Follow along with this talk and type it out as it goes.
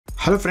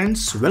Hello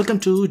friends, welcome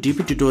to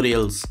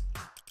dptutorials.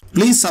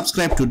 Please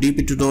subscribe to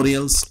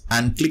dptutorials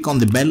and click on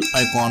the bell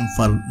icon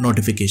for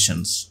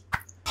notifications.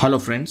 Hello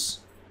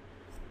friends,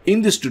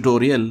 in this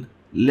tutorial,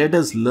 let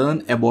us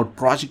learn about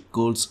project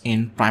codes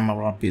in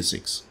Primavera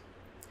P6.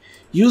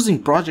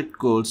 Using project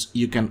codes,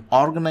 you can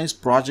organize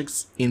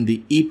projects in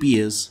the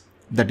EPS,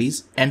 that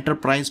is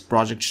Enterprise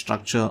Project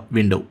Structure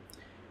window,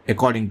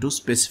 according to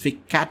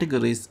specific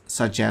categories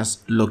such as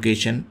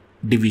location,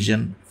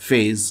 division,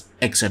 phase,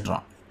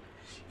 etc.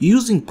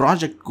 Using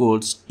project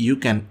codes, you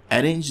can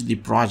arrange the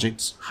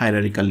projects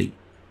hierarchically.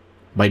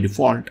 By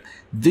default,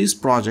 these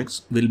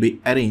projects will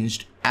be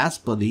arranged as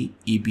per the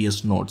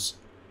EPS nodes.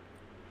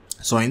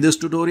 So in this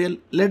tutorial,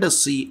 let us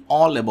see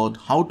all about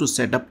how to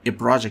set up a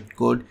project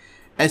code,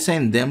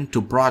 assign them to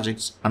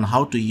projects, and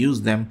how to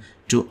use them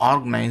to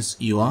organize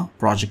your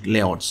project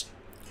layouts.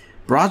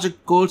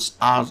 Project codes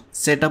are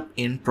set up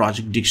in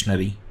Project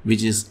Dictionary,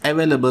 which is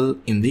available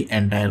in the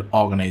entire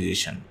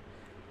organization.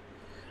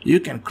 You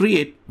can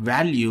create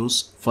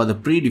values for the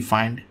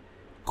predefined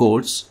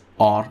codes,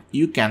 or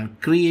you can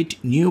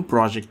create new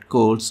project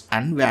codes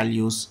and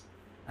values,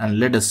 and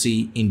let us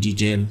see in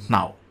detail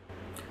now.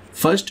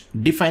 First,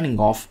 defining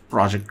of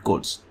project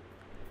codes.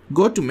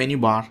 Go to menu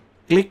bar,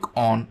 click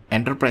on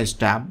Enterprise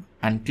tab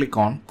and click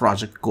on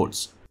Project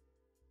Codes.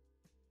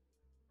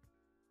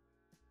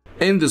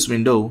 In this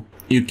window,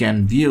 you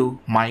can view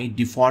my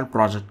default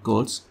project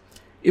codes.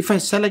 If I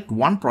select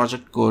one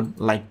project code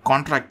like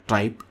contract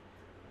type,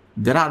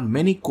 there are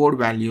many code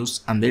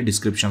values and their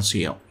descriptions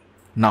here.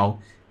 Now,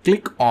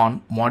 click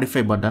on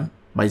Modify button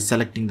by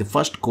selecting the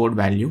first code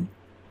value.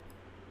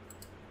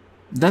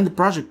 Then the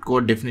project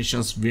code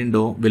definitions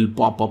window will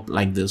pop up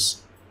like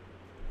this,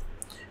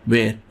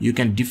 where you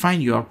can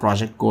define your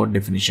project code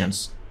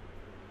definitions.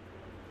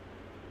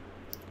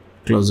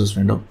 Close this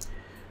window.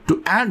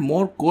 To add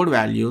more code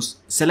values,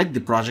 select the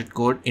project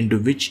code into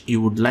which you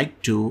would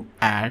like to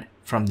add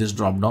from this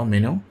drop-down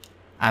menu,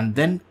 and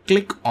then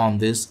click on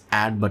this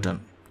Add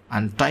button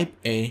and type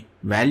a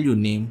value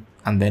name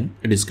and then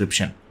a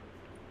description.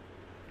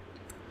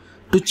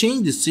 To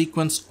change the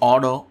sequence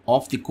order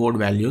of the code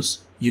values,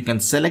 you can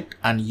select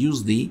and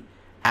use the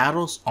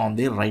arrows on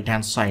the right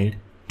hand side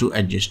to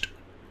adjust.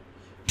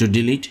 To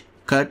delete,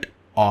 cut,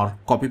 or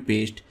copy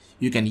paste,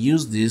 you can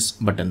use these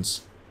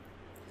buttons.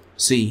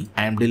 See,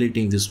 I am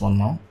deleting this one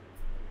now.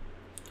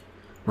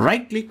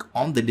 Right click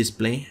on the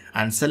display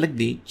and select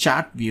the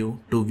chart view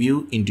to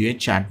view into a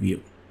chart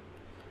view.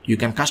 You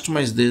can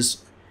customize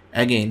this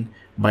again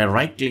by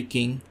right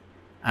clicking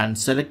and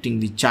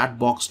selecting the chart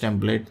box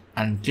template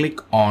and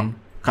click on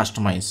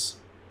Customize.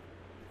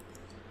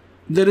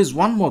 There is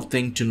one more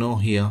thing to know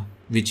here,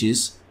 which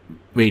is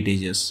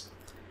weightages.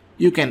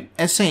 You can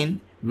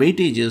assign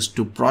weightages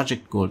to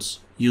project codes,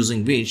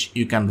 using which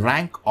you can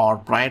rank or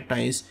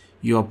prioritize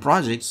your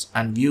projects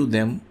and view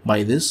them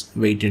by this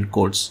weighted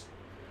codes.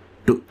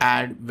 To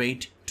add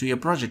weight to your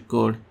project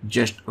code,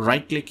 just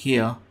right click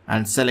here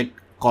and select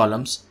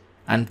columns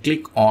and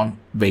click on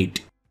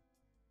weight.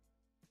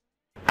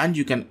 And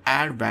you can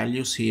add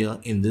values here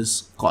in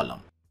this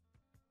column.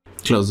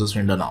 Close this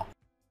window now.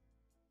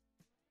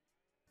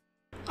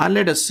 And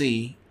let us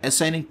see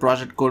assigning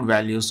project code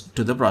values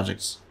to the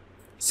projects.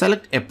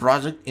 Select a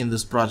project in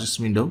this projects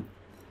window,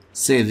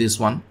 say this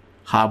one,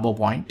 Harbor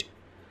Point,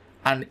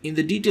 and in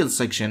the details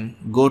section,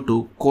 go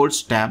to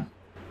Codes tab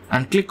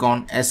and click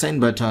on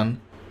Assign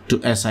button to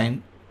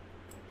assign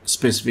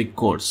specific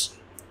codes.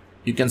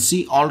 You can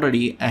see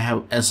already I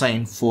have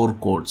assigned 4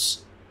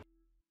 codes.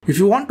 If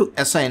you want to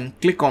assign,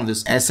 click on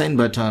this Assign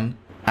button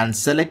and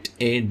select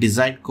a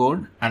desired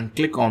code and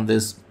click on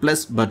this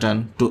plus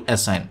button to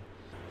assign.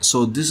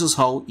 So this is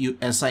how you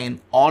assign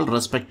all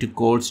respective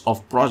codes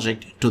of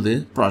project to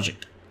the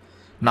project.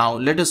 Now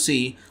let us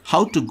see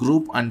how to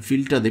group and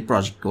filter the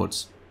project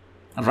codes.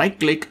 Right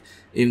click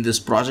in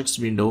this projects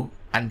window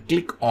and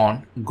click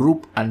on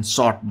Group and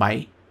Sort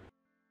by.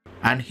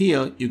 And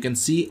here you can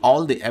see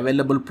all the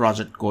available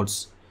project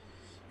codes.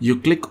 You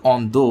click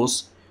on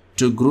those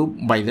to group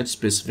by that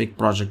specific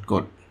project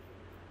code.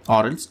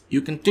 Or else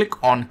you can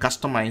click on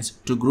Customize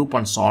to group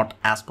and sort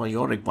as per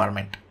your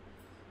requirement.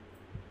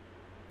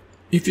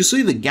 If you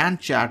see the Gantt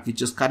chart,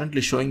 which is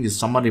currently showing the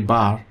summary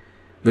bar,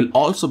 will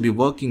also be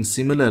working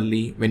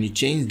similarly when you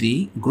change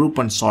the group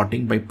and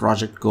sorting by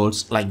project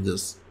codes like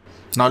this.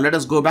 Now let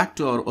us go back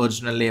to our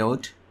original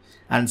layout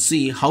and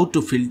see how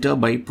to filter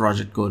by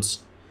project codes.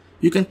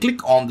 You can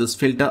click on this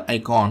filter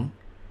icon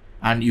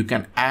and you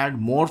can add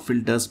more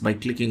filters by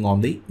clicking on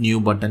the new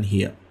button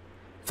here.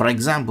 For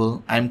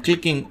example, I am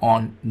clicking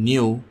on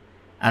new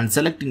and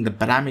selecting the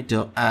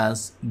parameter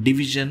as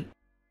division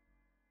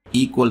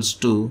equals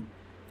to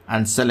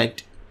and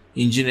select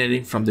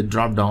engineering from the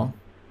drop down,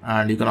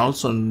 and you can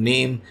also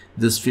name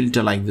this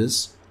filter like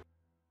this.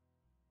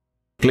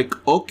 Click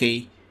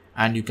OK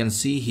and you can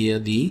see here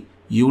the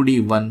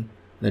UD1,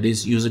 that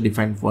is user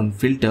defined one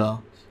filter,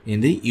 in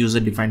the user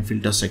defined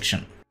filter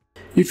section.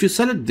 If you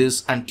select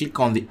this and click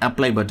on the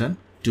apply button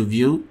to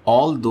view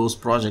all those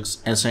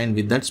projects assigned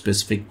with that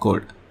specific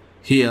code,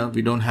 Here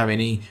we don't have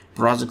any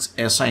projects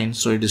assigned,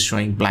 so it is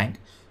showing blank.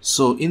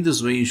 So in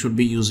this way you should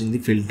be using the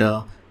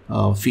filter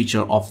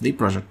feature of the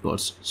project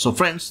codes. So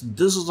friends,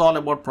 this is all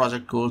about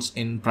project codes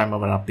in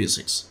Primavera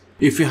P6.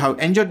 If you have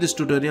enjoyed this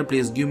tutorial,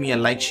 please give me a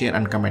like, share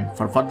and comment.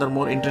 For further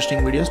more interesting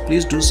videos,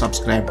 please do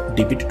subscribe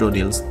DP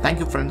Tutorials. Thank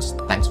you friends.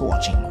 Thanks for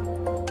watching.